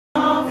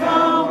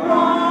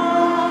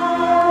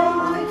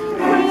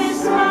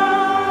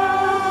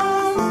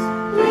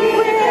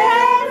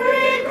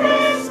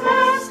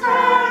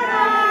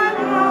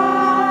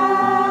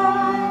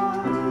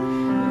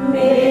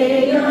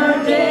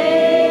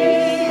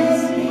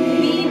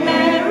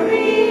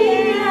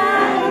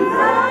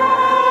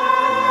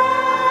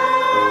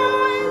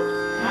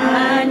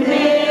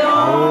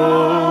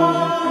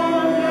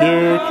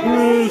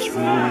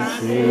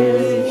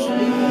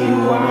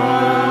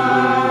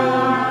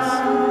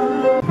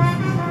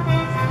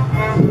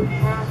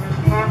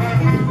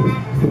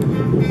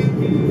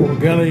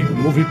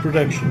movie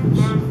productions.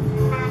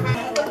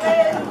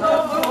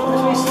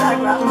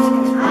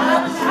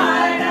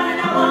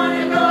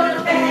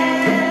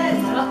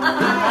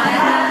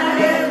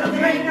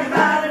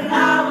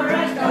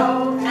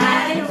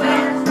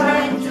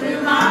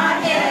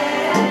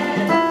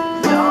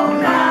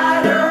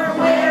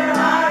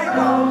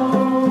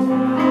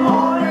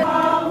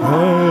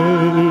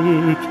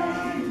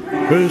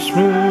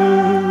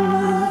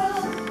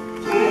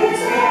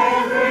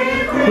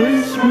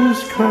 Christmas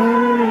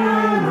carol.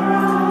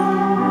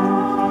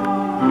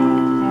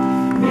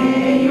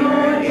 May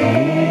your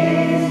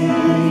days be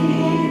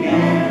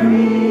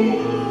merry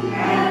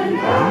and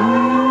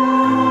bright,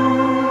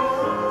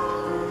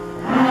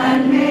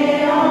 and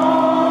may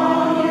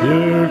all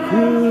your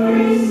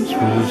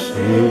Christmases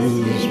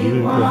be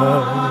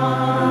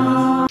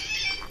bright.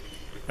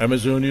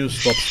 Amazonia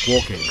stops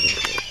walking.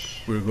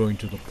 We're going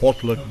to the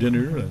potluck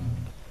dinner and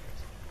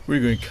we're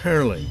going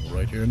caroling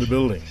right here in the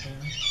building.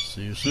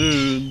 See you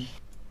soon.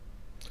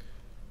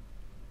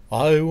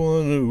 I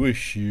want to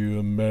wish you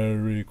a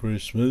Merry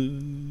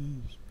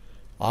Christmas.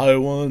 I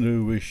want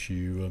to wish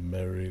you a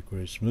Merry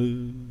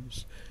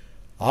Christmas.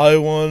 I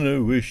want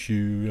to wish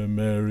you a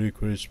Merry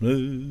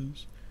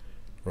Christmas.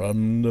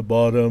 From the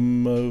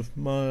bottom of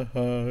my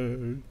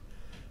heart.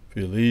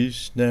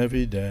 Feliz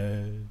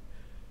Navidad.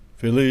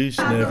 Feliz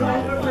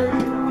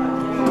Navidad.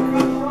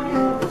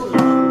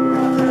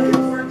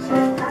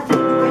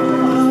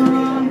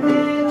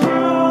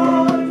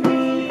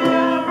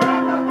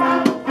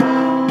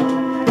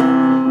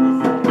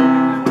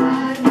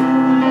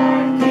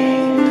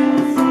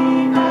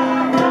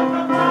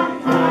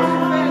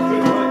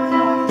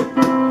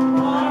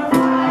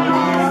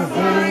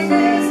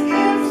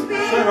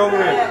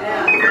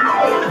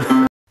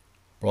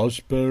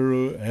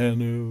 Prospero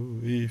anno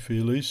y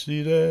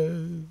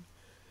felicidad.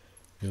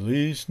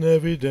 Feliz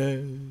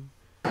Navidad.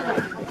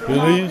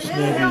 Feliz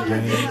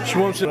Navidad. She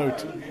wants it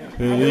out.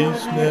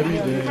 Feliz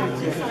Navidad.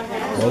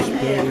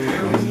 Prospero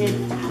anno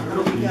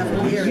y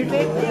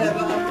felicidad.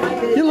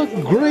 You look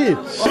great.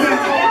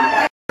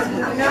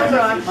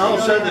 I'll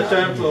set the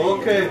tempo,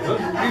 okay. You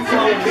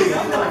follow me.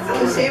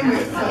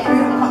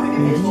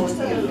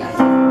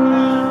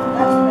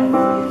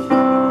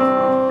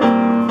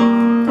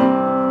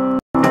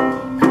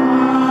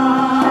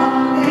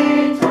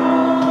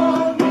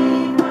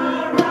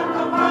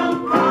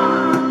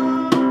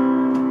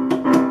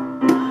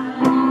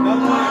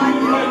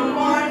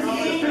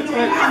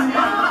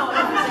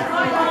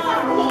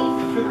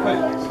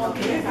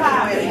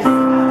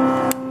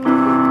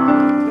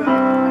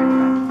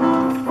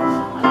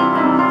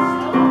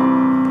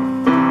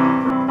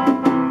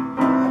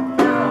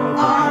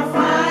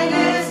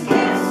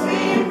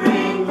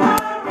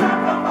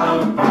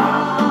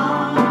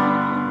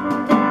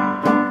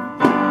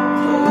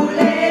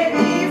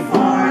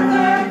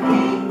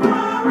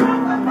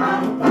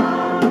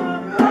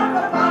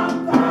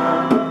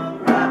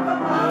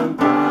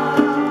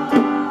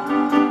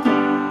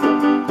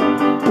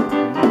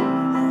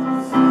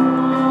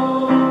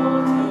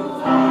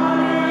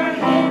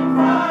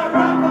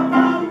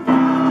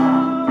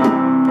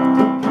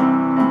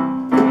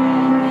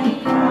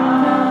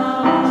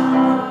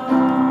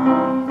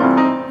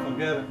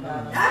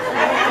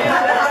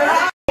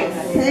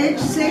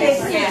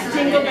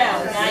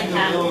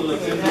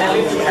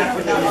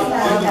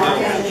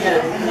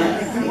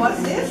 What's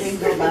this?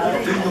 Jingle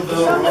bell. Jingle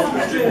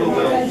bell. Jingle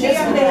bell.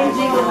 Just plain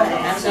jingle bell.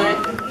 That's right.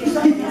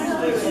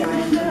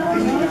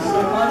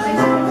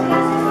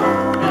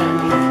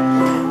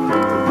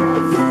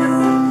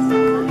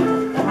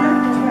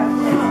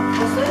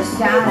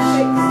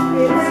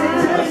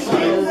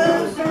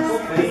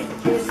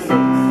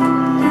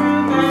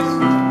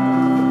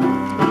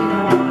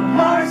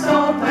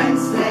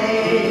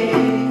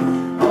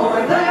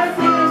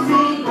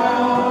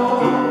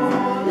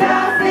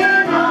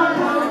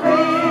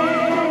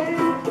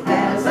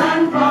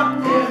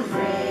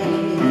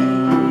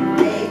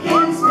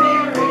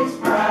 Spirit.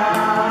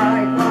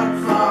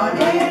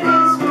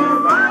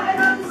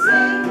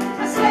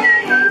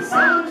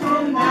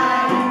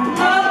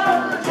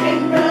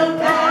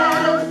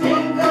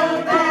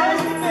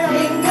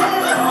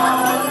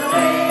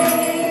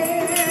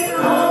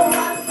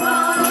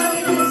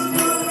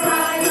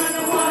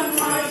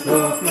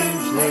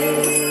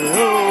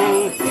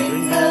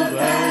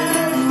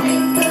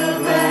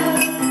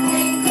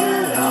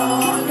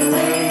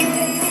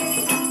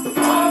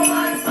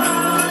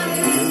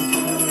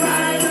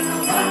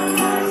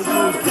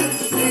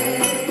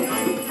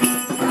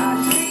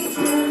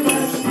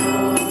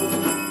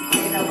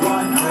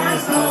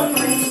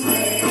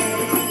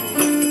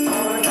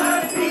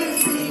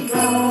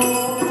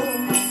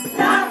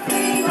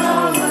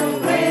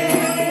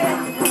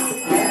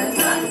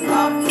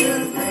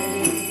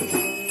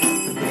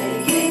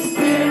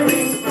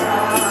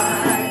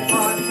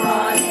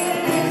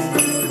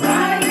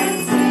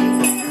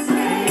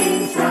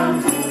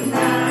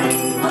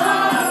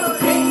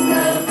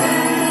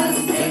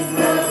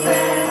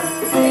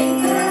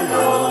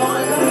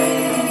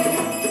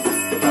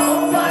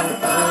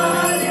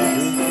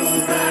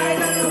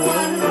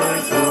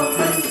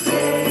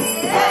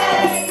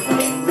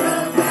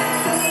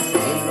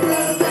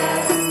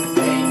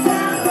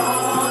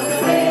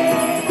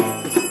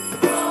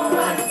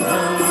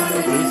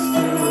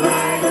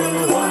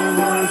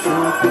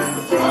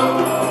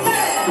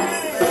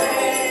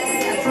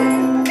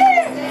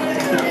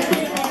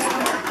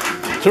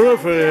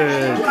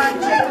 Terrific!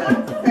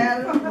 Jingle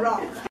bell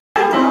rock.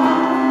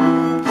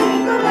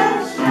 Jingle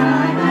bells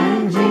chime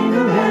and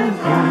jingle bells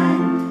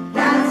chime,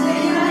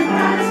 dancing and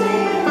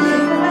prancing,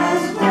 jingle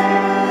bells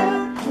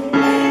swell.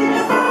 In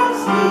the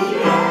frosty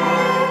air,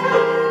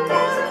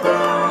 there's a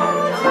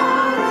bright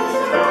town, it's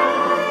a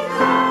bright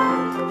town,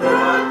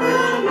 rock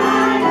the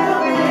night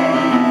away.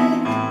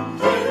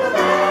 Jingle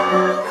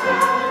bell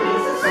time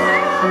is a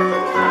sad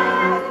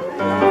time,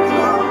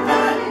 come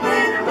running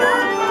in a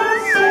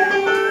one-horse sleigh.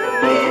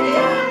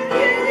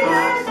 Giddy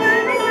up,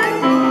 spinning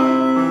along,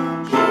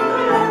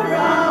 jingle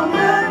around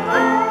the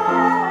clock.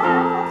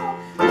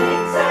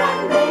 Mix and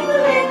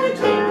mingle in the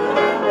jingle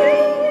bell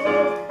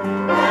ring.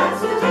 That's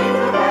the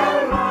jingle bell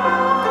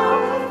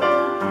rock.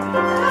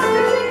 That's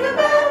the jingle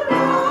bell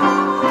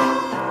rock.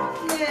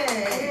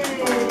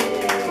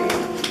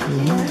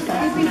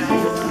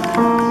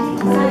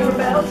 Silver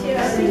bells,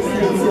 yeah.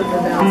 Silver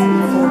bells.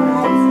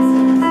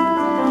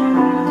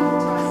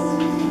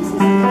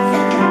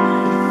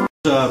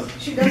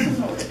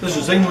 This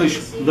is English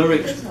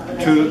lyrics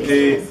to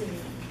a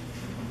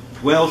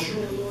Welsh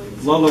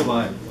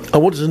lullaby.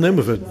 And what is the name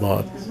of it,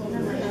 Mark?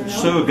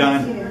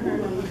 Suogan.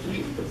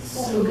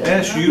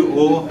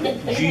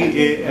 S-U-O-G-A-N.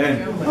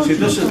 See,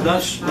 that's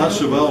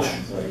the Welsh,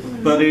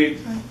 but I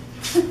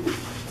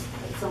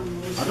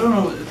don't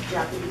know.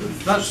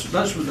 That's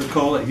what they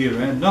call it here.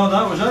 Eh? No,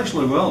 that was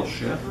actually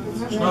Welsh. Yeah,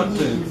 it's not.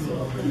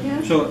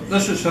 So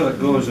this is how it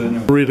goes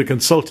anyway. Read a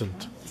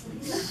consultant.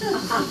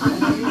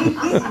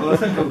 Well, I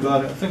think I've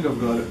got it.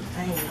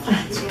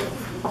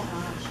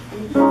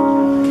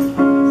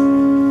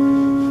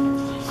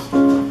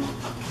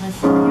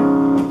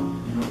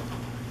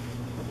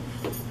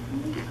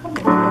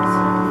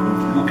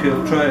 Okay,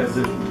 I'll try it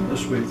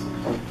this way.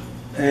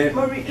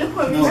 Marie, look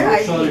what No,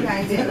 sorry.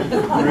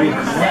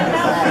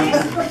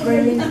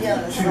 Irene,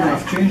 see,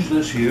 I've changed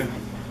this here.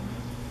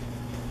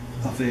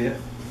 I've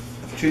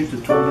changed the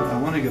tone. I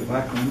want to get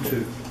back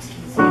onto.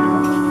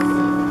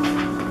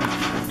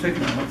 I've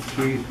taken it up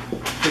three,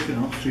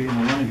 and I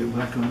want to get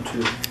back onto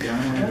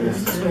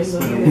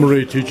piano.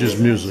 Marie teaches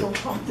music.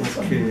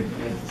 Okay.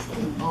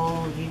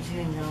 Oh, you're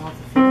doing all the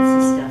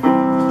fancy stuff.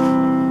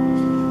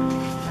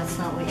 That's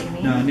not what you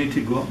mean? Now I need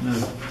to go up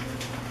now.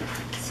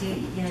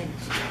 See, yeah,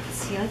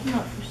 see, I do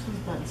not push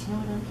those buttons. You know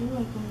what I'll do?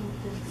 I'll go like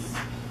this.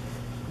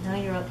 Now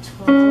you're up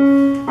 12.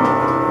 I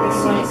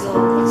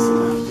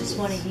just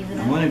want to even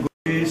I out. want to go.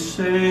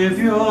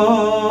 Savior,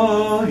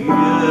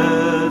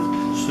 yet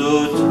so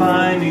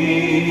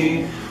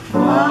tiny,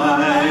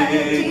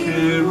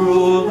 mighty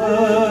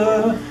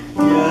ruler,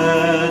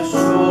 yet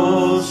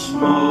so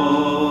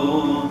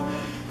small,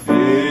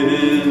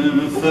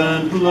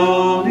 infant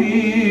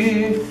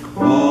lowly,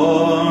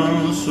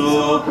 born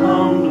so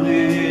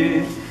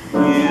humbly,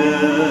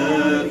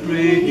 yet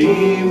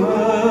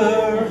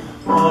Redeemer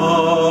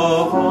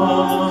of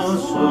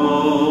us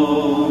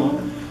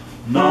all.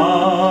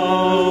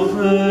 Now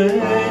the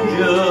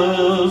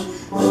angels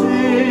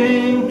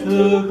sing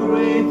to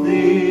greet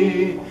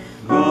thee,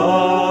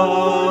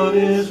 God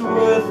is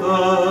with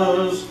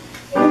us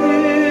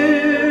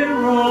here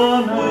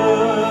on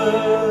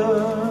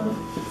earth.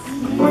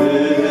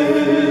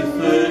 With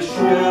the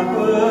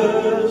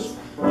shepherds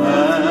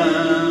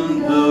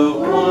and the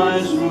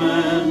wise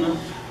men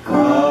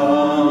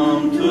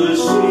come to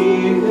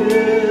see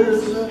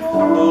his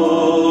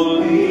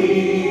holy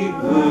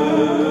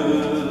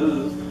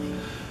birth.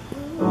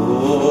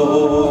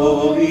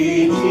 Holy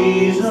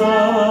Jesus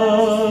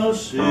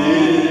in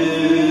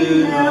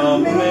a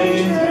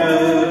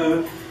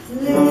manger,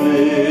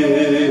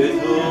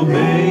 little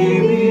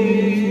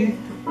baby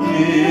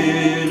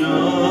in a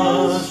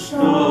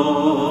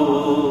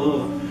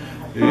stall.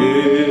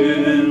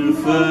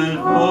 Infant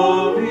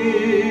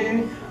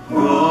holy,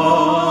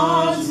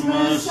 God's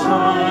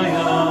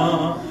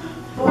Messiah,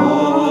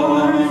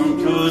 born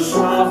to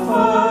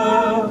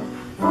suffer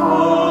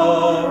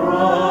for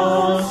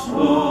us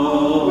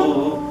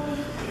all.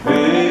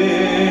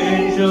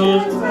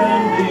 Angels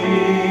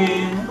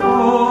bending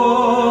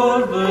o'er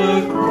the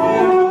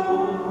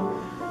cradle,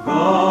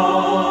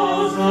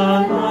 God's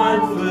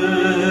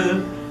anointed,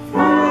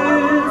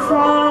 free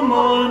from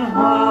on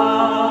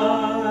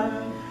high.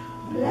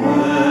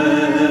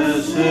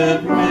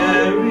 Blessed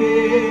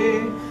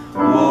Mary,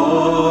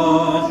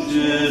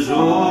 watches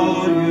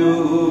o'er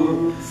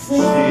you,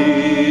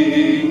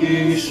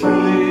 singing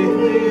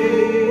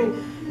sweetly,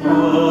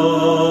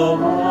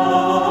 love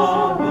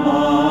of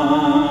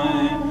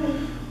mine.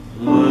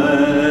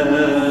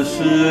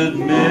 Blessed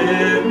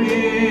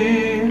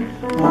Mary,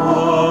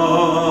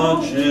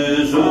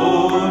 watches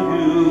o'er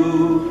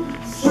you,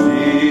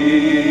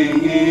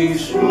 singing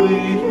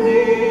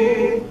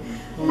sweetly,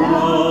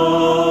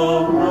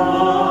 love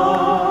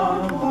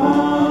of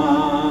mine.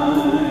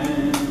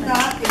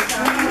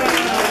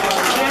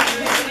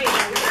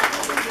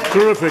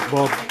 Terrific,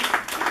 Bob.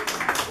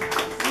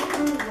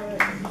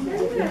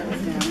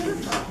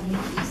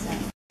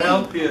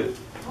 Help you.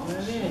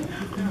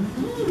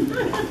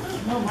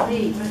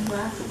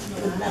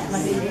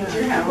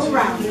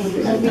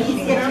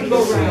 Go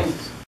round.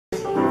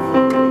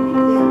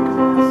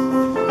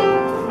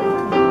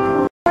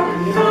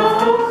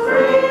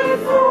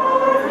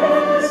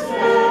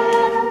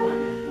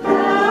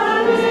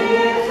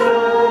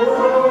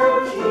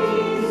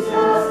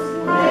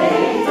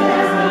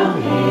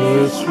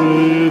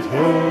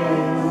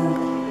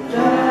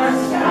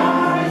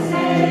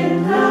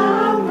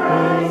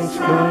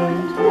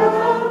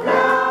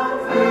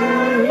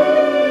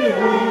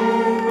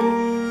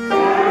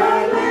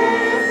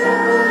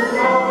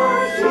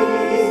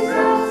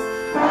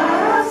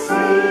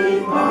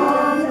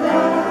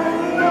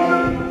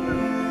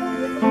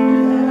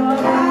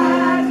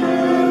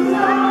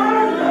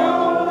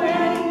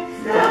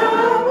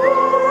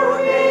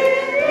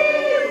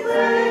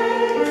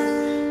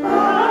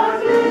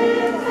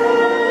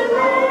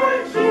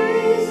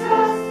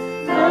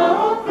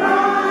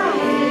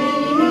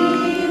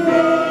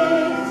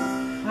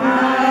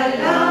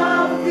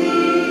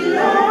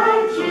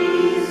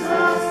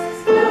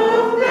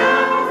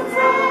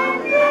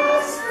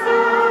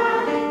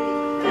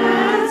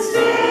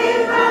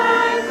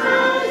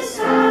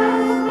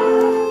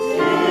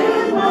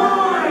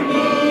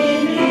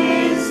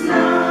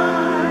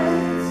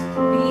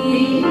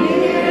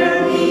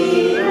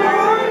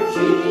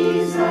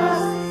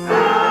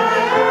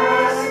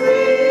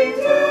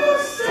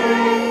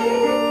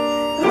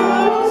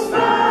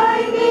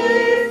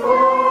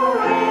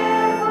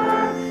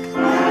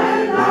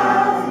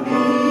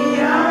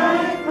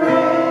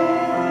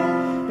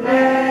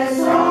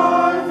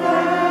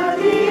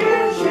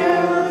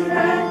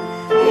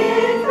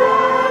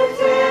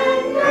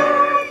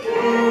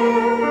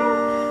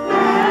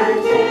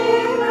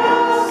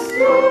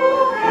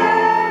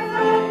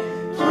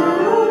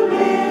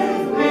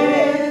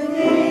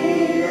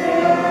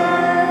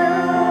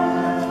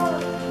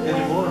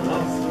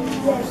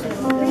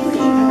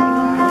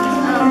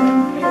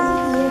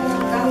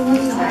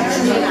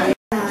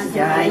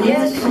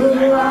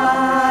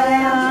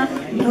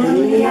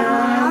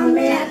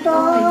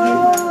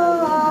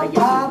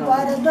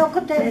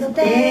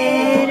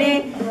 तेरे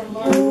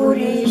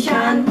पूरी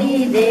शांति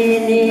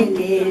देने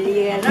के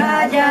लिए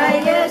राजा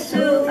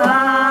यीशु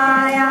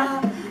आया,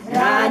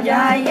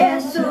 राजा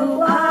यीशु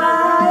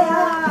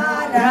आया,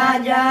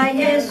 राजा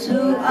यीशु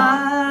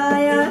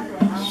आया,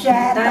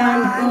 शैतान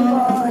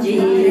को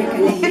जीतने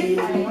के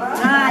लिए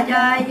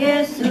राजा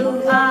यीशु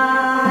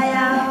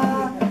आया।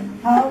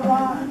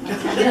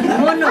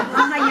 मोनो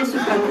आहा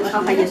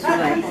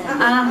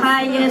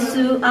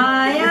यीशु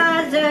आया,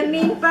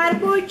 जमीन पर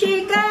पूछी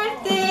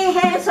करते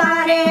हैं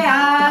सारे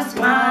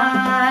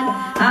आसमान।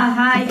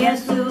 आहा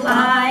यीशु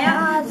आया,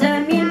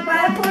 जमीन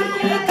पर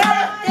पूछी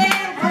करते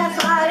हैं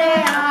सारे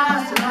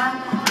आसमान।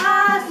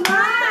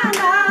 आसमान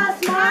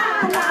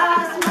आसमान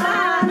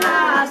आसमान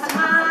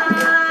आसमान,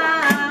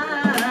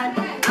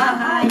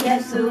 आहा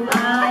यीशु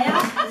आया,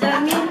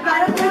 जमीन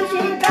पर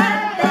पूछी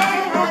करते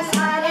हैं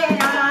सारे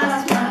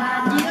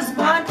आसमान। Jesus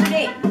born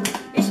today.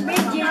 It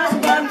means Jesus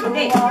born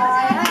today. We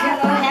are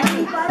so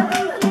happy.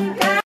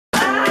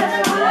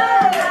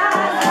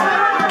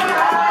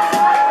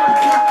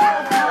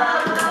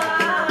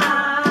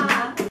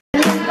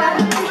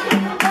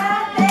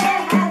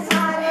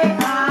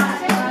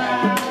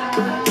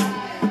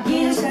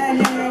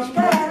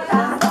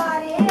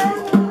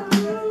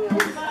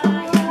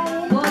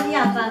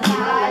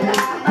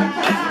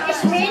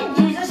 It means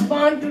Jesus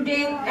born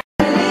today.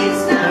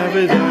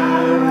 Happy day.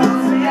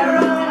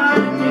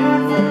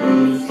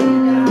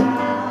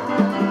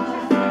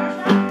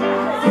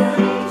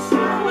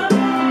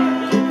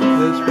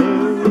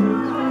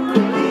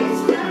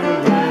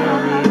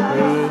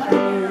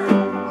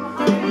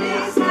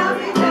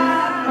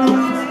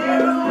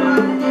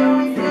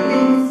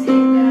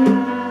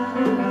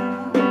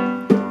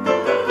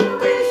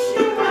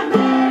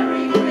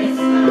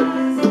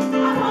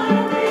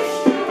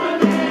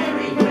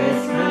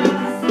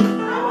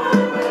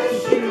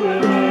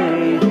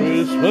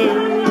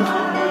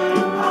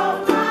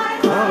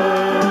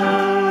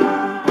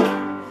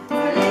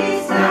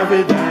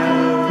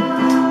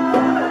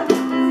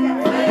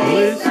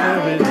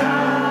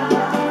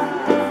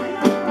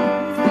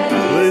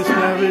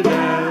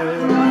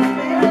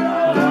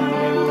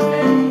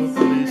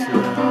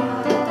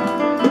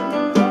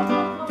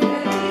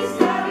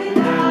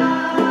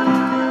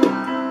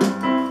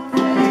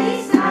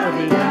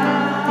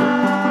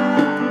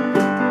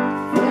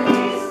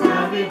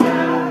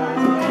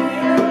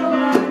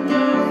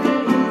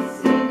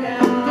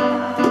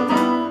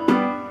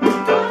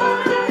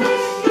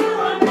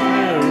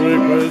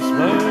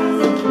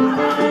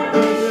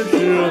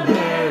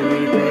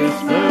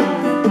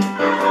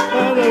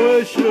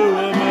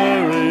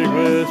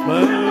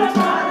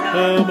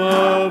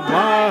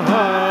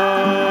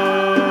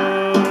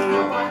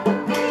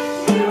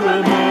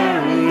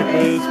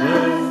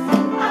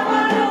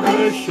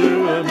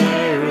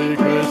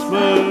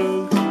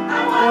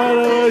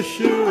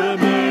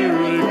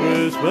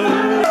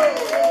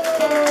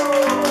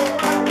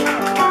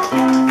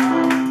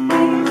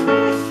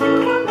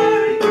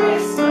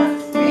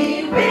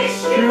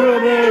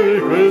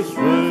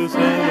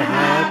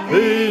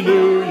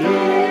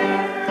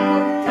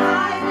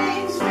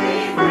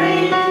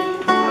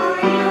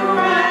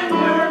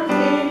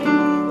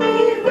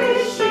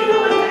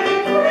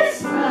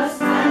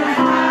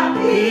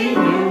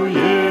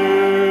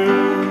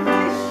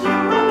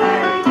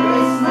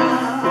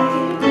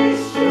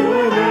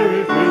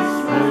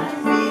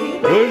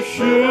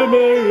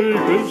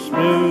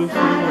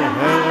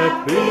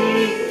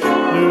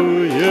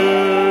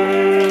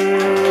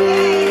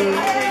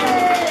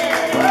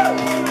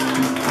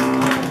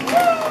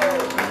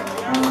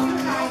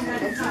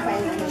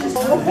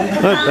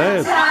 Not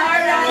bad.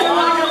 Tired, I don't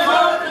want to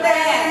go to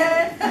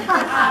bed.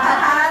 I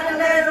had a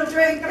little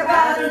drink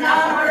about an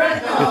hour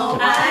ago,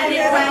 and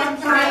it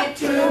went right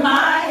to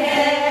my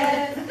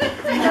head.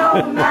 No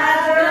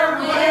matter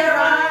where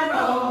I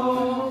go,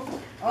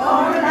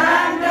 or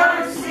land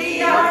or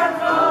sea or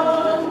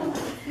foam,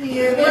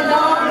 you will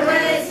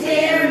always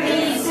hear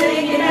me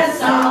singing a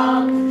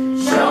song.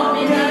 Show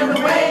me the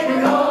way to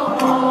go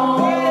home.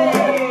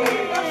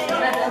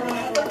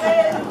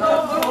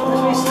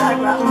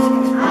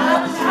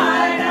 I'm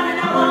tired and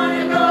I want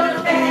to go to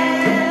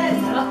bed.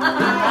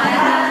 I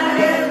had a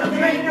little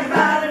drink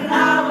about an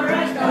hour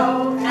ago,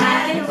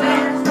 and it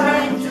went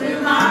right through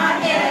my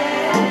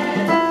head.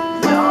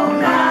 No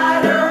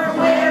matter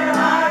where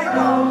I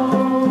go,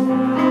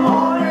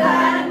 or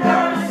land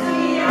or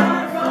sea or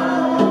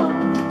foam,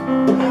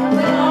 you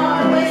will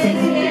always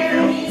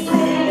hear me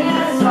sing a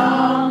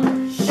song.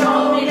 Show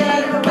me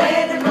the way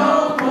to go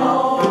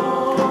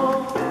home.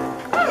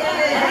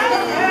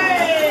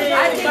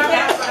 I think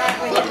that's right.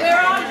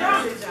 We're all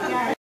drunk.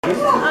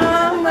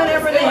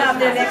 Whenever they have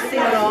their next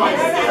sing-along.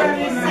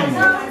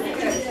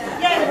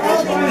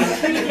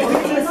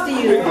 Christmas to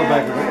you. Go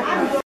back a bit.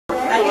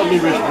 Let me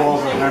wish Bob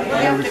a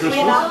Merry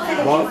Christmas.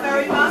 Bob,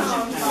 Very much.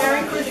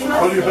 Merry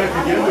Christmas. call you back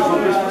again before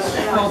Christmas.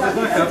 I'll be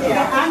back after.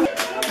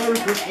 Merry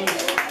Christmas.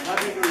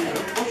 Happy New Year.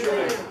 What's your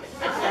name?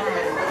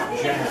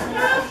 Janet.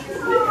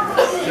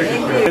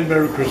 And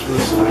Merry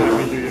Christmas.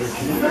 Happy New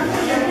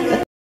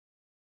Year.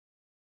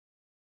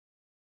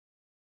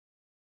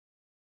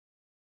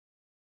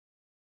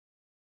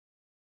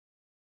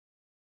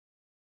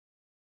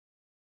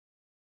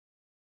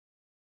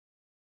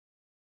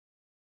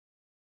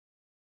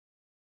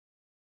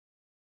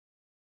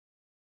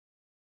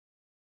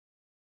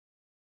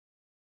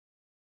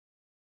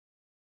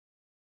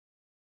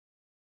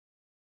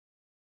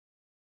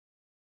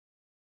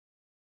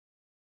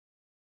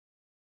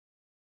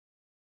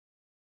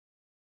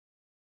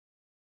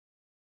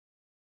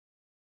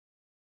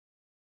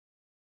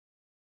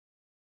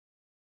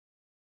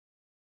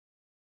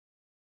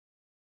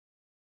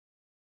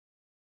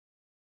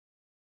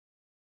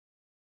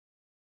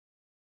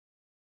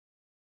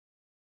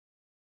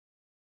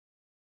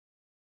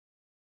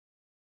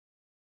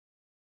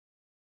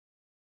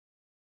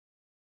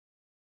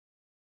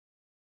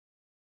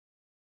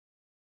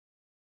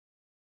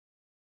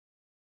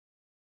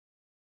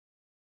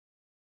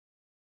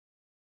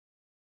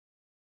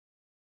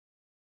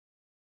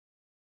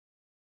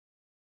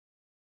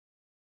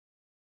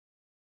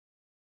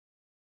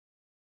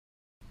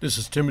 This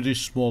is Timothy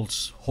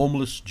Smoltz,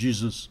 Homeless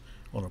Jesus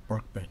on a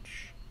Park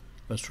Bench.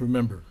 Let's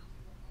remember.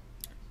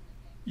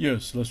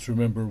 Yes, let's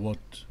remember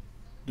what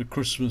the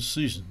Christmas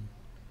season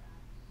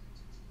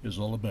is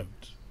all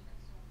about.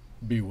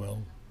 Be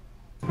well.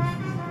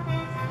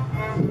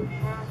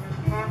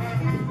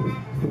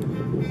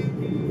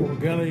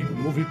 Organic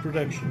Movie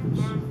Productions.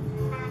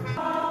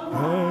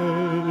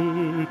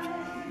 At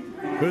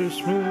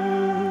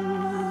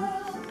Christmas,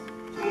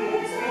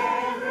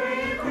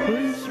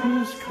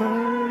 Christmas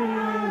carol.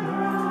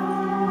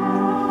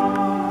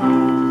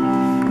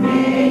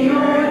 May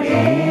your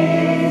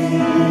days be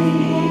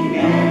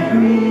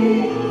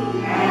merry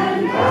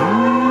and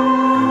bright,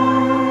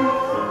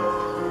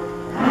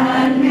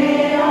 and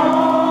may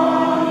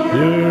all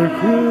Your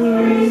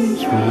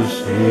Christmas